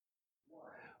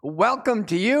welcome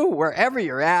to you wherever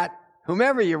you're at,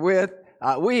 whomever you're with.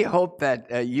 We hope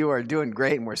that you are doing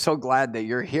great, and we're so glad that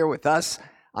you're here with us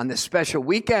on this special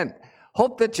weekend.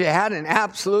 Hope that you had an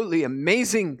absolutely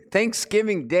amazing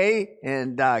Thanksgiving day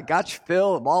and got your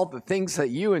fill of all the things that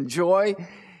you enjoy.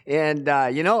 And,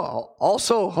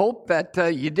 also hope that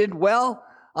you did well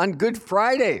on Good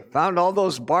Friday, found all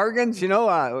those bargains.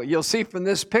 You'll see from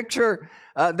this picture,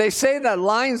 they say that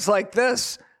lines like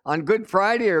this on Good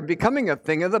Friday are becoming a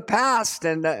thing of the past.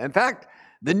 And in fact,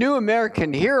 the new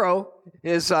American hero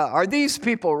are these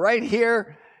people right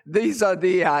here. These are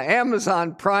the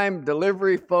Amazon Prime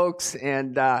delivery folks.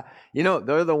 And,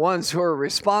 they're the ones who are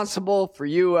responsible for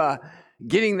you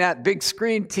getting that big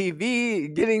screen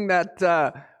TV, getting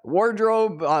that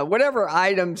wardrobe, whatever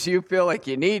items you feel like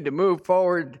you need to move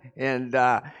forward. And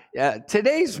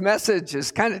today's message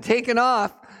is kind of taken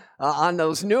off on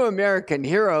those new American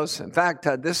heroes. In fact,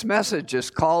 this message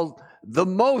is called The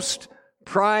Most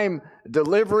Prime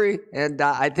Delivery. And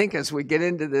I think as we get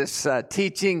into this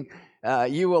teaching,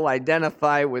 you will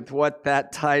identify with what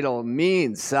that title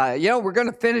means. We're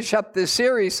going to finish up this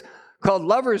series called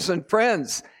Lovers and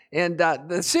Friends. And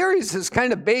the series is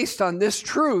kind of based on this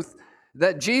truth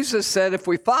that Jesus said if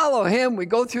we follow him, we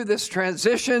go through this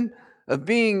transition of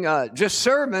being just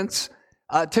servants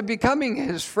to becoming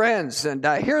his friends. And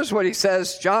here's what he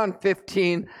says, John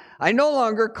 15, I no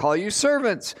longer call you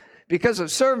servants, because a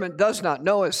servant does not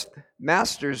know his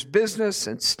master's business.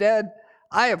 Instead,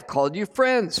 I have called you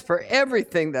friends, for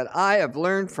everything that I have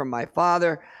learned from my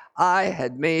Father, I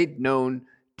had made known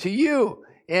to you.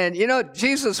 And,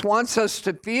 Jesus wants us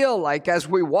to feel like as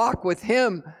we walk with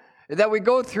him, that we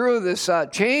go through this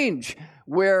change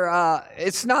where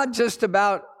it's not just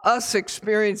about us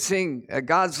experiencing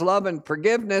God's love and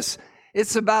forgiveness.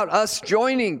 It's about us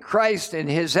joining Christ in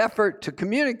his effort to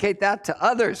communicate that to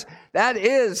others. That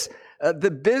is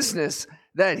the business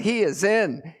that he is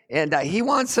in. And he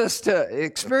wants us to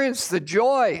experience the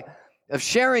joy of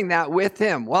sharing that with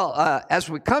him. Well, as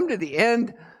we come to the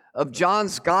end of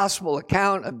John's gospel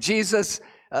account of Jesus,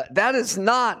 that is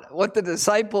not what the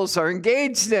disciples are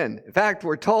engaged in. In fact,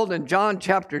 we're told in John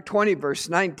chapter 20, verse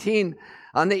 19,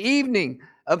 on the evening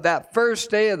of that first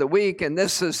day of the week, and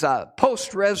this is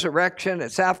post-resurrection,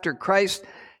 it's after Christ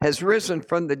has risen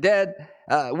from the dead,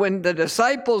 when the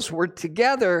disciples were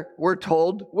together, we're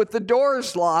told, with the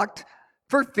doors locked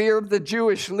for fear of the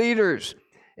Jewish leaders.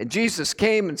 And Jesus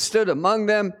came and stood among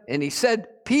them, and he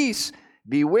said, "Peace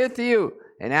be with you."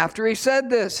 And after he said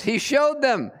this, he showed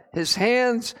them his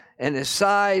hands and his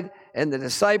side, and the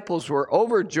disciples were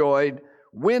overjoyed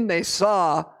when they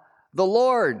saw the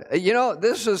Lord.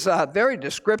 This is a very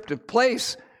descriptive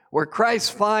place where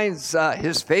Christ finds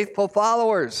his faithful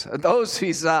followers, those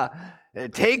he's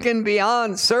taken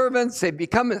beyond servants. They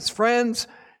become his friends.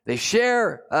 They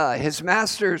share his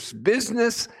master's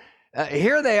business.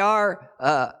 Here they are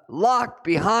locked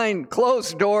behind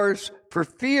closed doors for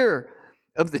fear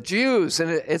of the Jews. And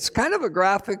it's kind of a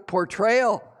graphic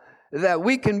portrayal that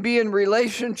we can be in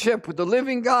relationship with the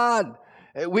living God.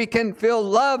 We can feel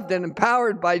loved and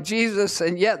empowered by Jesus,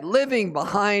 and yet living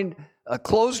behind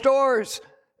closed doors,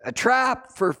 a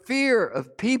trap for fear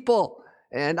of people.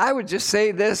 And I would just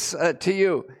say this to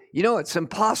you. It's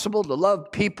impossible to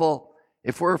love people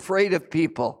if we're afraid of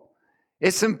people.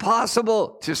 It's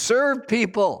impossible to serve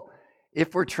people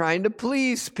if we're trying to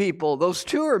please people. Those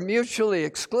two are mutually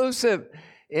exclusive.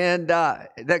 And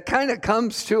that kind of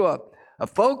comes to a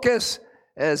focus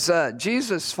as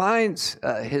Jesus finds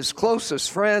his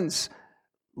closest friends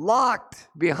locked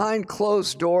behind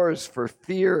closed doors for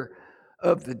fear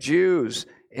of the Jews.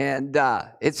 And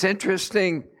it's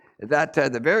interesting that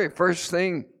the very first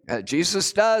thing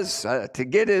Jesus does to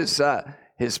get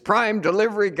his prime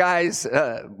delivery guys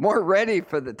more ready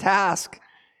for the task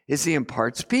is he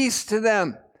imparts peace to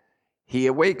them. He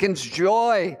awakens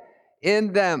joy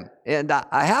in them. And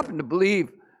I happen to believe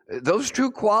those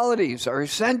two qualities are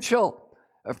essential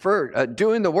for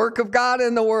doing the work of God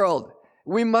in the world.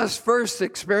 We must first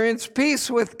experience peace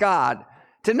with God,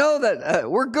 to know that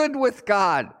we're good with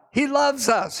God. He loves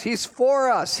us. He's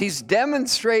for us. He's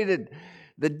demonstrated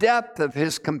the depth of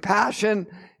his compassion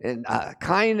and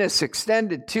kindness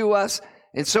extended to us.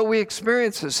 And so we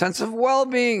experience a sense of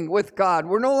well-being with God.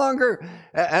 We're no longer,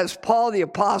 as Paul the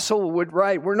Apostle would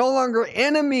write, we're no longer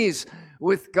enemies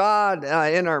with God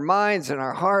in our minds and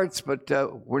our hearts, but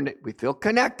we feel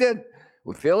connected.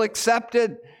 We feel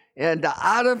accepted, and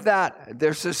out of that,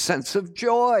 there's a sense of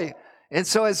joy. And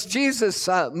so as Jesus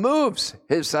moves,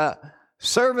 his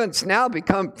servants now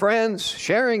become friends,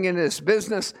 sharing in his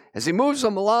business. As he moves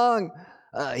them along,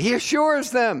 he assures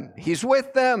them he's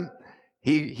with them.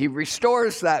 He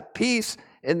restores that peace,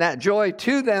 and that joy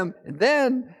to them. And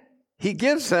then he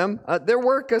gives them their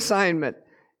work assignment.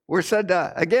 We're said,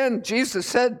 again, Jesus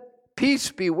said,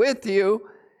 peace be with you.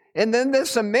 And then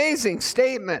this amazing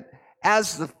statement,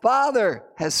 as the Father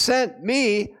has sent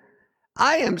me,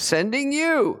 I am sending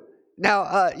you.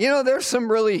 Now, there's some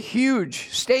really huge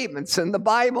statements in the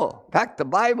Bible. In fact, the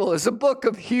Bible is a book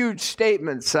of huge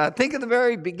statements. Think of the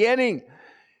very beginning.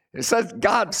 It says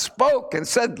God spoke and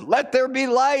said, let there be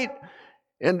light.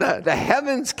 And the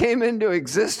heavens came into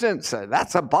existence.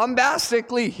 That's a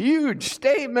bombastically huge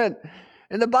statement.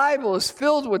 And the Bible is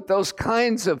filled with those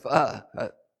kinds of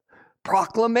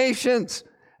proclamations.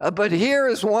 But here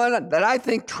is one that I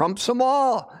think trumps them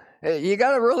all. You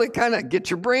got to really kind of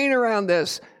get your brain around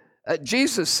this.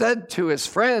 Jesus said to his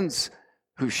friends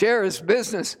who share his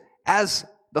business, as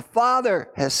the Father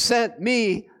has sent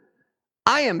me,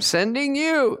 I am sending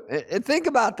you. And think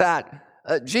about that.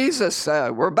 Jesus,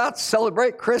 we're about to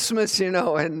celebrate Christmas,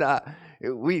 and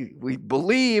we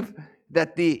believe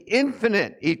that the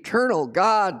infinite, eternal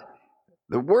God,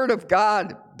 the Word of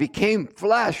God, became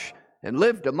flesh and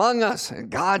lived among us. And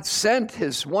God sent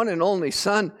his one and only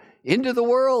Son into the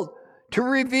world to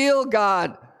reveal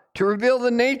God, to reveal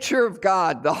the nature of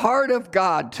God, the heart of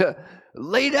God, to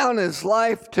lay down his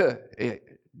life to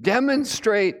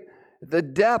demonstrate the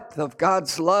depth of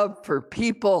God's love for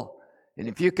people. And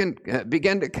if you can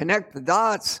begin to connect the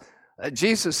dots,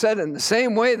 Jesus said, in the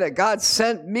same way that God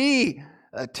sent me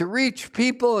to reach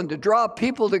people and to draw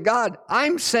people to God,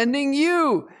 I'm sending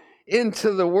you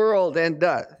into the world. And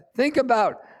think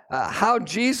about how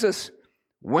Jesus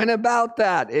went about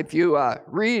that. If you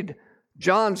read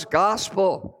John's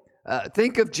gospel,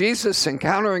 think of Jesus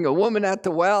encountering a woman at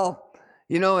the well,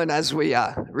 and as we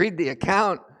read the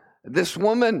account, this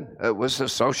woman was a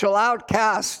social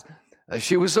outcast.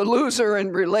 She was a loser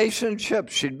in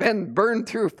relationships. She'd been burned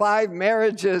through 5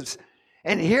 marriages.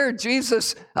 And here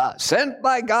Jesus, sent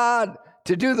by God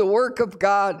to do the work of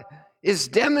God, is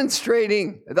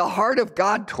demonstrating the heart of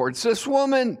God towards this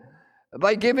woman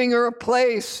by giving her a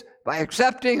place, by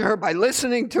accepting her, by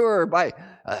listening to her, by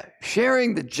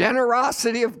sharing the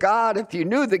generosity of God. If you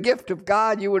knew the gift of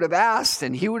God, you would have asked,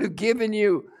 and he would have given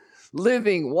you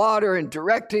living water, and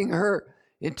directing her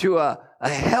into a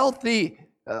healthy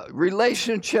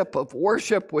relationship of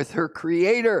worship with her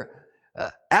Creator.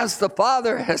 As the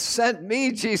Father has sent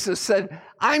me, Jesus said,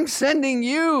 I'm sending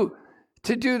you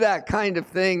to do that kind of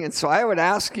thing. And so I would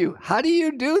ask you, how do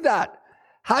you do that?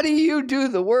 How do you do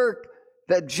the work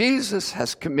that Jesus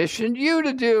has commissioned you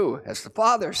to do? As the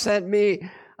Father sent me,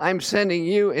 I'm sending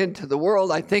you into the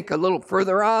world. I think a little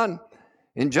further on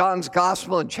in John's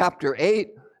Gospel in chapter 8,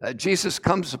 Jesus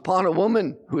comes upon a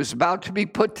woman who is about to be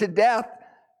put to death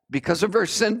because of her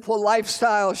sinful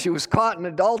lifestyle. She was caught in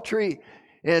adultery,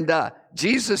 and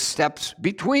Jesus steps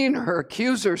between her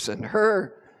accusers and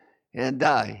her, and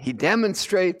he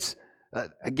demonstrates,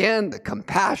 again, the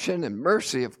compassion and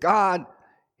mercy of God.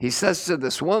 He says to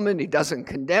this woman, he doesn't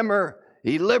condemn her.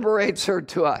 He liberates her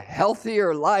to a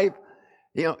healthier life.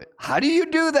 How do you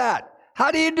do that? How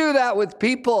do you do that with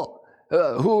people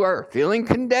who are feeling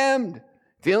condemned,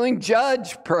 feeling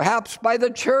judged, perhaps by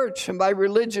the church and by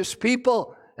religious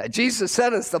people? Jesus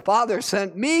said, as the Father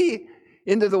sent me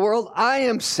into the world, I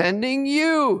am sending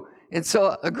you. And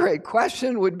so a great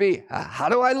question would be, how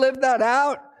do I live that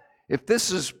out? If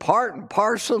this is part and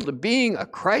parcel to being a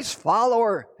Christ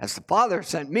follower, as the Father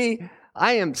sent me,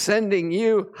 I am sending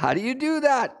you. How do you do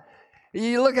that?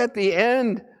 You look at the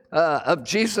end of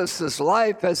Jesus'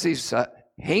 life as he's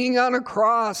hanging on a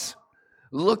cross,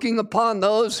 looking upon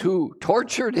those who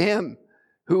tortured him,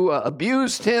 who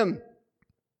abused him.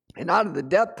 And out of the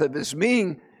depth of his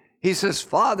being, he says,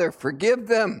 Father, forgive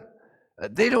them.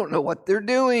 They don't know what they're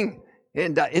doing.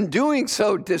 And in doing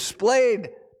so, displayed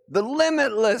the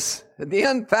limitless, the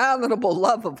unfathomable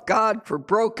love of God for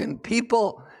broken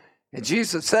people. And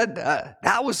Jesus said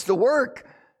that was the work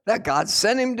that God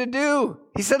sent him to do.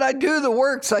 He said, I do the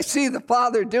works I see the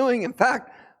Father doing. In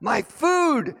fact, my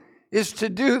food is to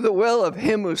do the will of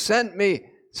him who sent me.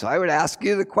 So I would ask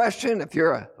you the question, if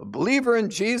you're a believer in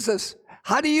Jesus,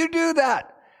 how do you do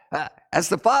that? As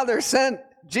the Father sent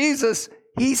Jesus,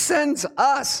 he sends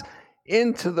us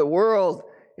into the world.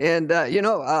 And,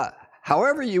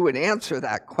 however you would answer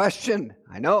that question,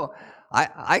 I know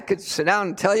I could sit down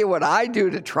and tell you what I do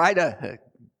to try to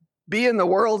be in the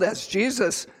world as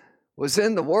Jesus was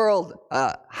in the world.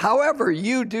 However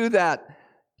you do that,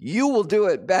 you will do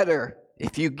it better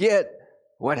if you get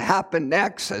what happened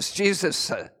next as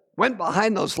Jesus went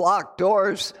behind those locked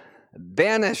doors,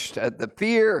 banished the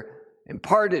fear,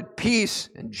 imparted peace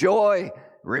and joy,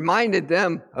 reminded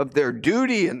them of their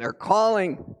duty and their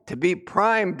calling. to be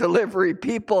prime delivery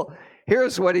people.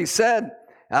 Here's what he said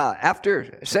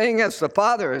after saying, as the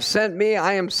Father has sent me,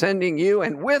 I am sending you.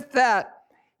 And with that,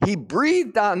 he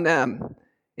breathed on them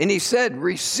and he said,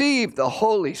 receive the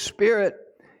Holy Spirit.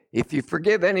 If you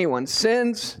forgive anyone's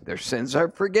sins, their sins are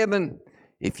forgiven.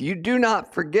 If you do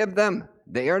not forgive them,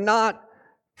 they are not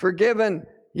forgiven.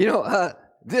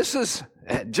 This is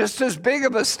just as big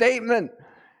of a statement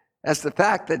as the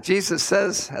fact that Jesus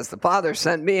says, as the Father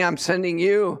sent me, I'm sending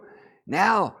you.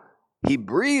 Now, he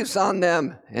breathes on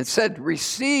them and said,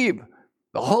 receive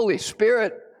the Holy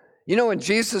Spirit. When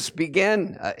Jesus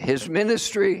began his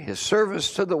ministry, his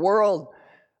service to the world,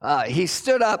 he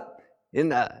stood up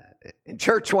in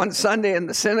church one Sunday in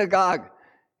the synagogue,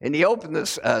 and he opened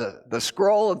the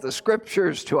scroll of the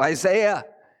scriptures to Isaiah,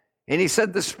 and he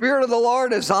said, the Spirit of the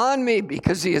Lord is on me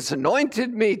because he has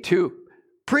anointed me to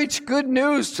preach good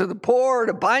news to the poor,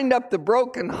 to bind up the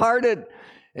brokenhearted,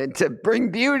 and to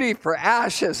bring beauty for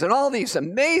ashes, and all these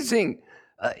amazing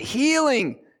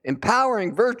healing,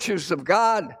 empowering virtues of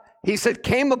God. He said,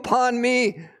 came upon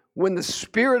me when the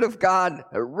Spirit of God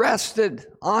rested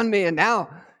on me. And now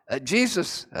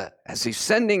Jesus, as he's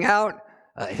sending out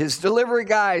his delivery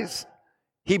guys,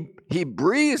 he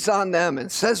breathes on them and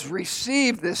says,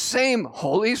 receive this same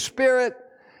Holy Spirit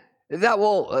that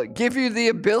will give you the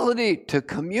ability to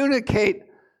communicate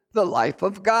the life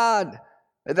of God,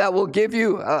 that will give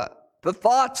you the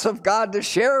thoughts of God to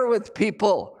share with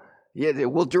people.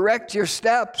 It will direct your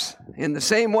steps in the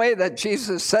same way that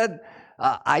Jesus said,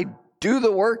 I do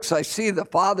the works I see the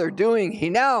Father doing. He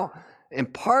now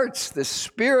imparts the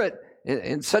Spirit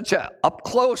in such an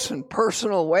up-close and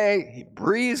personal way. He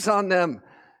breathes on them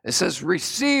and says,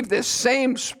 receive this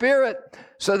same Spirit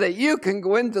so that you can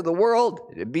go into the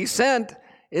world to be sent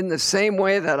in the same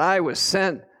way that I was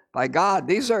sent by God.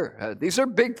 These are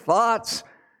big thoughts.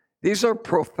 These are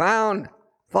profound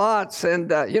thoughts.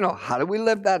 And, how do we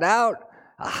live that out?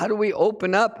 How do we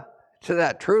open up to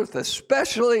that truth?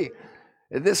 Especially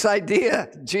this idea,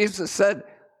 Jesus said,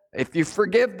 if you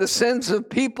forgive the sins of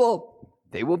people,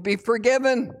 they will be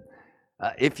forgiven.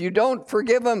 If you don't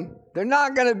forgive them, they're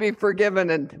not going to be forgiven.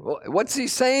 And what's he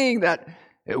saying? That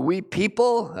we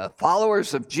people,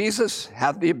 followers of Jesus,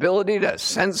 have the ability to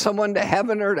send someone to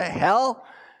heaven or to hell?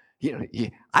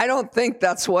 I don't think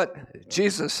that's what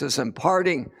Jesus is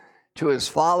imparting to his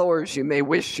followers. You may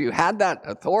wish you had that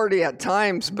authority at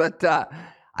times, but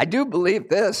I do believe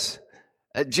this.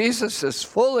 Jesus is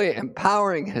fully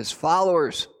empowering his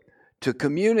followers to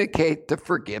communicate the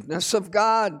forgiveness of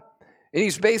God. And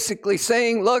he's basically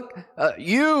saying, look,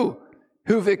 you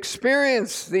who've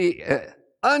experienced the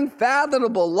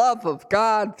unfathomable love of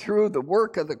God through the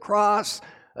work of the cross,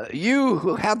 you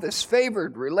who have this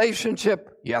favored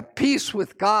relationship, you have peace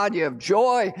with God, you have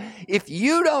joy. If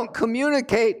you don't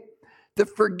communicate the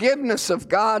forgiveness of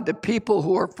God to people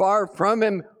who are far from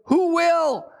him, who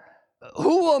will?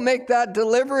 Who will make that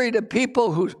delivery to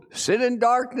people who sit in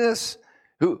darkness,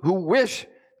 who wish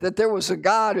that there was a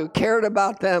God who cared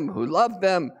about them, who loved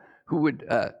them, who would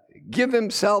give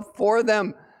himself for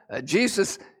them?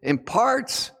 Jesus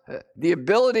imparts the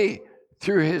ability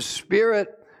through his Spirit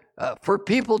for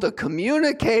people to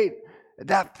communicate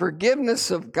that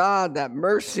forgiveness of God, that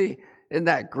mercy and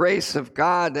that grace of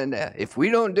God. And if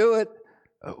we don't do it,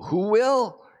 who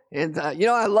will? And,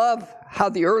 I love how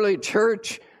the early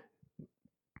church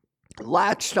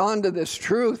latched onto this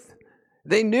truth.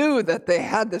 They knew that they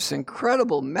had this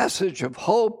incredible message of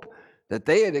hope, that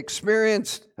they had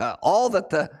experienced all that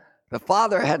the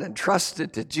Father had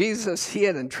entrusted to Jesus. He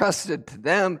had entrusted to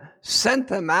them, sent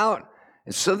them out.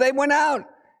 And so they went out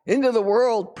into the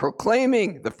world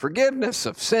proclaiming the forgiveness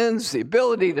of sins, the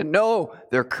ability to know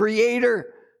their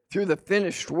Creator through the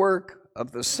finished work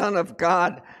of the Son of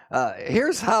God.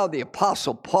 Here's how the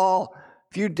Apostle Paul,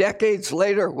 a few decades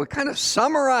later, would kind of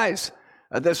summarize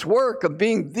this work of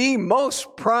being the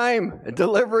most prime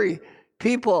delivery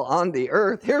people on the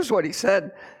earth. Here's what he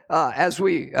said as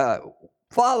we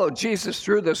follow Jesus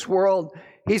through this world.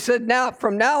 He said,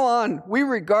 from now on, we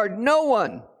regard no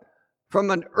one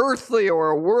from an earthly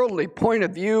or a worldly point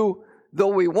of view. Though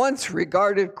we once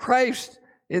regarded Christ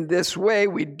in this way,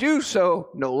 we do so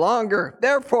no longer.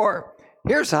 Therefore,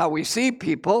 here's how we see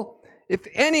people. If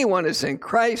anyone is in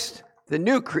Christ, the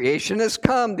new creation has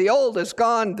come. The old is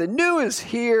gone. The new is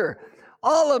here.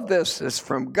 All of this is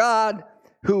from God,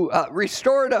 who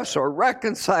restored us or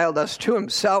reconciled us to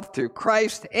himself through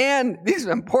Christ. And these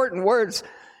are important words,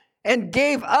 and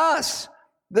gave us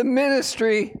the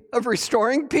ministry of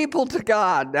restoring people to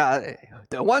God.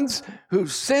 The ones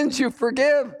whose sins you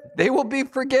forgive, they will be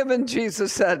forgiven,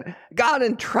 Jesus said. God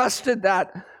entrusted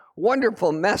that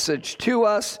wonderful message to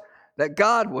us. that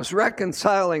God was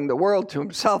reconciling the world to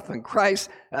himself in Christ.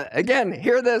 Again,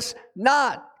 hear this,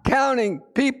 not counting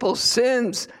people's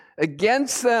sins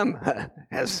against them.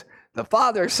 As the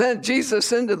Father sent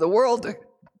Jesus into the world to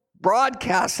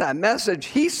broadcast that message,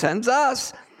 he sends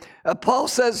us. Paul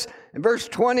says in verse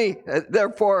 20,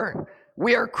 therefore,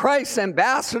 we are Christ's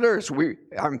ambassadors. We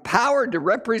are empowered to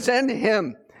represent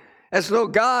him as though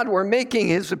God were making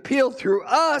his appeal through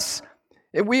us.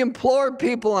 And we implore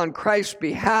people on Christ's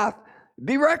behalf,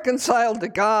 be reconciled to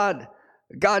God.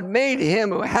 God made him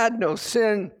who had no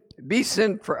sin be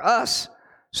sin for us,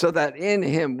 so that in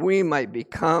him we might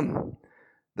become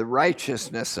the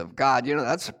righteousness of God. You know,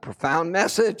 that's a profound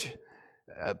message.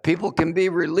 People can be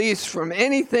released from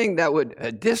anything that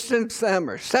would distance them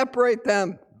or separate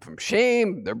them from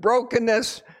shame, their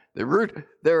brokenness,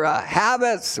 their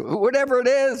habits, whatever it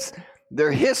is,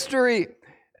 their history.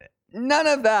 None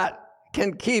of that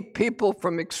can keep people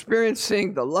from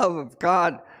experiencing the love of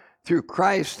God through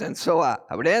Christ. And so I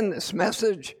would end this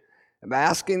message by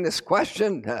asking this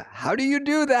question: how do you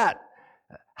do that?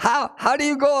 How do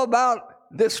you go about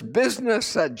this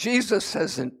business that Jesus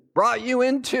has brought you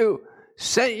into,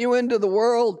 sent you into the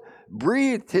world,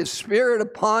 breathed his Spirit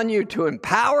upon you to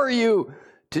empower you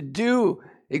to do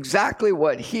exactly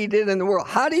what he did in the world?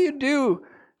 How do you do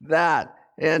that?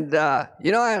 And, I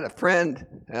had a friend,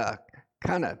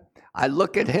 I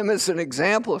look at him as an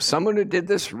example of someone who did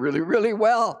this really, really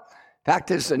well. In fact,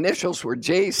 his initials were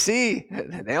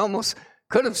JC. They almost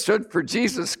could have stood for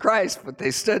Jesus Christ, but they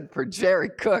stood for Jerry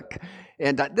Cook.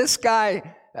 And this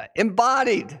guy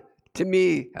embodied to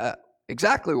me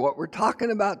exactly what we're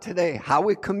talking about today, how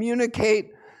we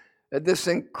communicate this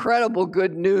incredible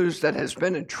good news that has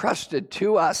been entrusted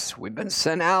to us. We've been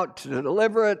sent out to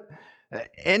deliver it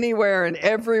anywhere and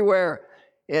everywhere.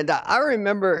 And I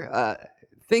remember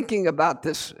thinking about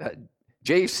this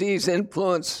JC's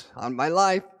influence on my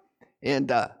life.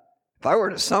 And if I were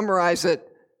to summarize it,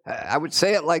 I would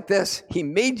say it like this: he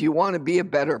made you want to be a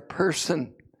better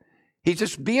person. He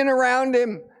just being around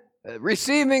him,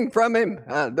 receiving from him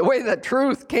the way that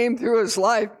truth came through his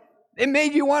life, it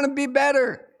made you want to be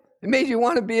better. It made you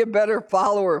want to be a better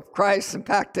follower of Christ. In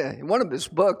fact, in one of his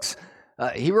books,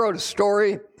 he wrote a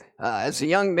story. As a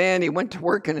young man, he went to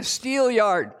work in a steel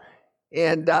yard.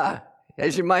 And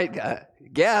as you might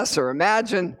guess or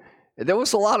imagine, there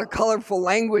was a lot of colorful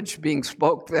language being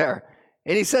spoke there.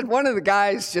 And he said one of the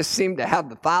guys just seemed to have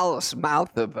the foulest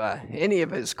mouth of any of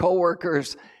his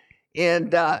coworkers.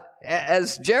 And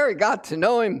as Jerry got to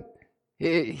know him,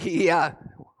 he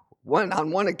went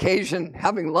on one occasion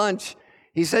having lunch.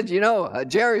 He said,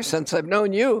 Jerry, since I've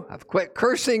known you, I've quit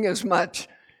cursing as much.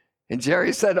 And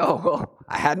Jerry said, oh, well,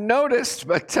 I hadn't noticed,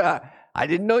 but I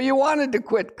didn't know you wanted to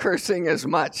quit cursing as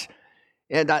much.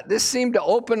 And this seemed to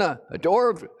open a door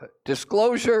of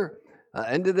disclosure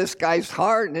into this guy's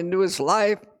heart and into his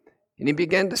life. And he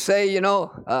began to say,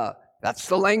 that's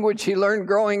the language he learned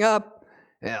growing up.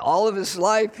 And all of his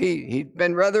life, he'd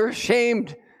been rather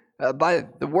ashamed by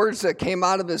the words that came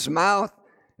out of his mouth.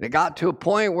 And it got to a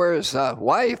point where his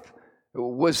wife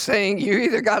was saying, you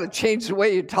either got to change the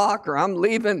way you talk or I'm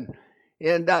leaving.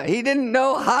 And he didn't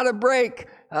know how to break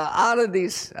out of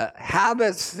these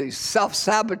habits, these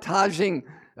self-sabotaging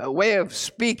way of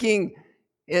speaking,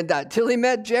 and till he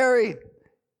met Jerry.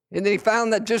 And then he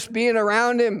found that just being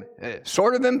around him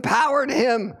sort of empowered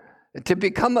him to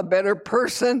become a better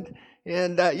person.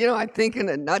 And, I think in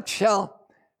a nutshell,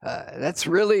 that's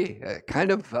really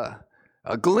kind of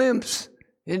a glimpse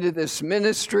into this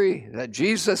ministry that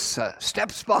Jesus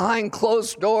steps behind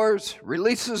closed doors,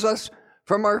 releases us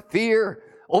from our fear,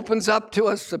 opens up to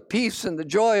us the peace and the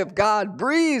joy of God,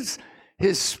 breathes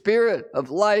his Spirit of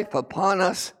life upon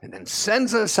us, and then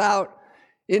sends us out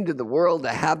into the world to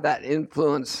have that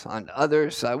influence on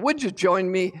others. Would you join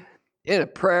me in a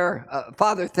prayer?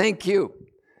 Father, thank you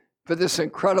for this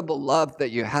incredible love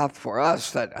that you have for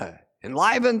us, that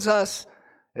enlivens us.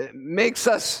 It makes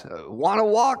us want to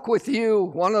walk with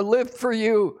you, want to live for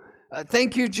you.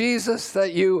 Thank you, Jesus,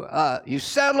 that you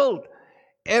settled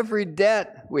every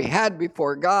debt we had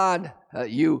before God.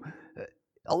 You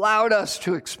allowed us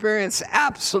to experience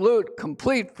absolute,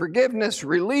 complete forgiveness,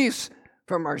 release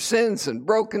from our sins and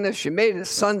brokenness. You made us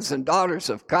sons and daughters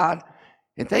of God.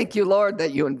 And thank you, Lord,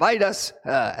 that you invite us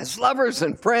as lovers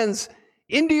and friends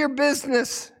into your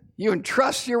business. You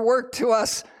entrust your work to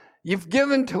us. You've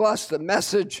given to us the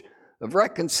message of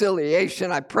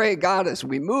reconciliation. I pray, God, as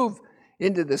we move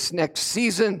into this next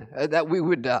season, that we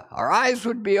would, our eyes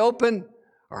would be open,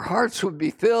 our hearts would be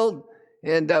filled,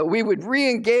 and we would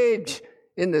re-engage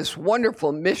in this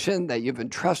wonderful mission that you've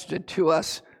entrusted to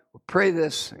us. We pray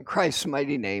this in Christ's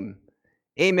mighty name.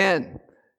 Amen.